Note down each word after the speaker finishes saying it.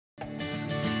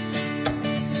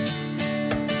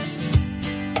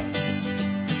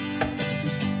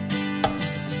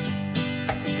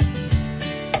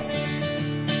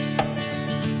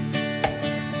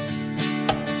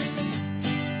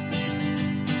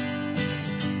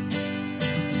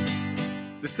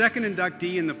The second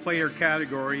inductee in the player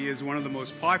category is one of the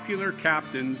most popular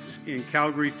captains in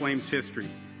Calgary Flames history.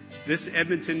 This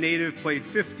Edmonton native played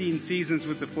 15 seasons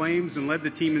with the Flames and led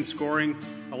the team in scoring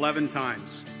 11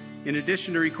 times. In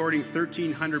addition to recording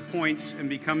 1,300 points and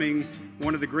becoming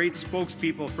one of the great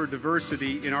spokespeople for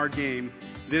diversity in our game,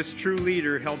 this true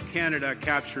leader helped Canada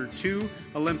capture 2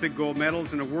 Olympic gold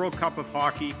medals and a World Cup of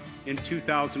Hockey in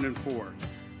 2004.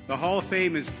 The Hall of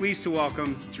Fame is pleased to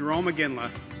welcome Jarome Iginla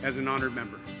as an honored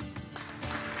member.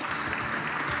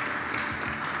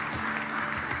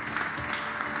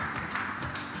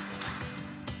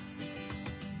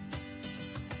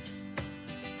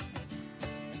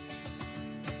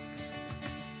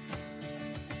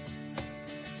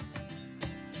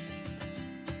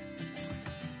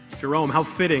 Jarome, how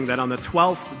fitting that on the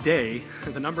 12th day,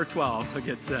 the number 12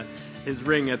 gets his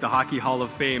ring at the Hockey Hall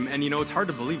of Fame. And you know, it's hard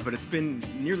to believe, but it's been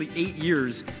nearly 8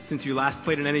 years since you last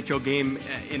played an NHL game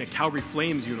in a Calgary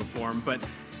Flames uniform. But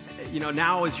you know,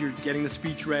 now as you're getting the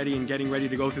speech ready and getting ready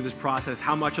to go through this process,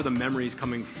 how much of the memories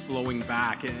flowing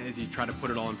back as you try to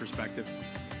put it all in perspective?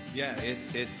 Yeah, it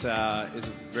is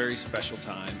a very special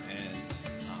time, and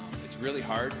it's really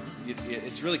hard.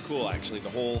 It's really cool, actually. The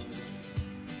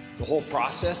whole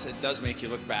process, it does make you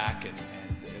look back, and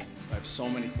I have so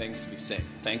many things to be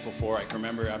thankful for. I can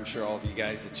remember, I'm sure all of you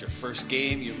guys, it's your first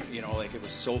game. You know, like, it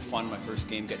was so fun, my first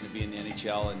game, getting to be in the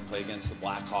NHL and play against the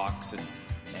Blackhawks, and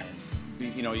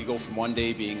you know, you go from one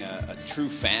day being a true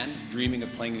fan, dreaming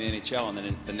of playing in the NHL, and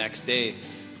then the next day,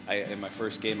 in my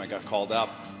first game, I got called up,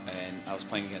 and I was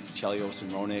playing against Chelios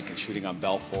and Roenick and shooting on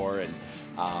Belfour, and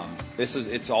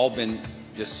it's all been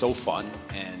just so fun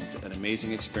and an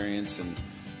amazing experience, and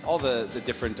all the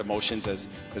different emotions,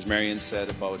 as Marion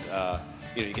said, about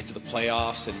you know, you get to the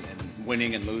playoffs and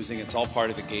winning and losing. It's all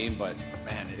part of the game, but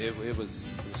man, it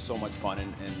was so much fun,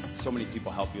 and so many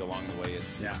people help you along the way.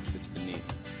 It's been neat.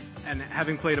 And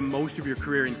having played most of your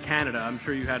career in Canada, I'm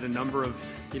sure you had a number of,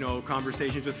 you know,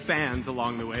 conversations with fans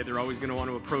along the way. They're always going to want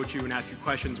to approach you and ask you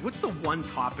questions. What's the one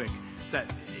topic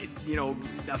that, you know,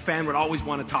 a fan would always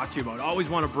want to talk to you about, always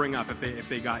want to bring up if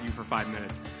they got you for 5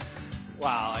 minutes?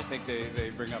 Wow, I think they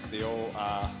bring up the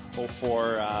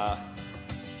 04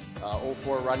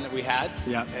 run that we had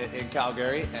in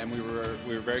Calgary, and we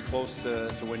were very close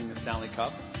to winning the Stanley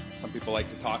Cup. Some people like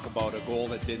to talk about a goal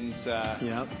that didn't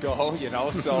go, you know.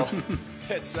 So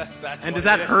that's. And does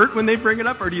that hurt when they bring it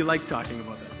up, or do you like talking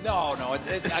about that? No.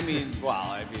 I mean,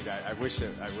 I wish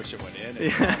it went in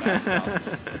and all that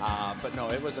stuff. But no,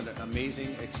 it was an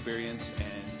amazing experience,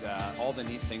 and all the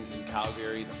neat things in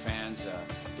Calgary, the fans,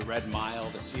 the Red Mile,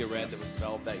 the Sea of Red that was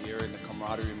developed that year, and the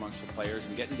camaraderie amongst the players,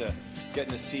 and getting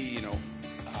to see, you know,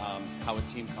 how a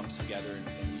team comes together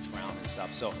in each round and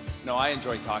stuff. So no, I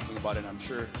enjoyed talking about it. I'm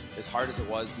sure, as hard as it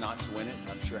was not to win it,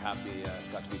 I'm sure happy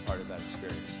got to be part of that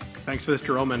experience. Thanks for this,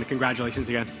 Jarome, and congratulations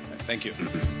again. Thank you.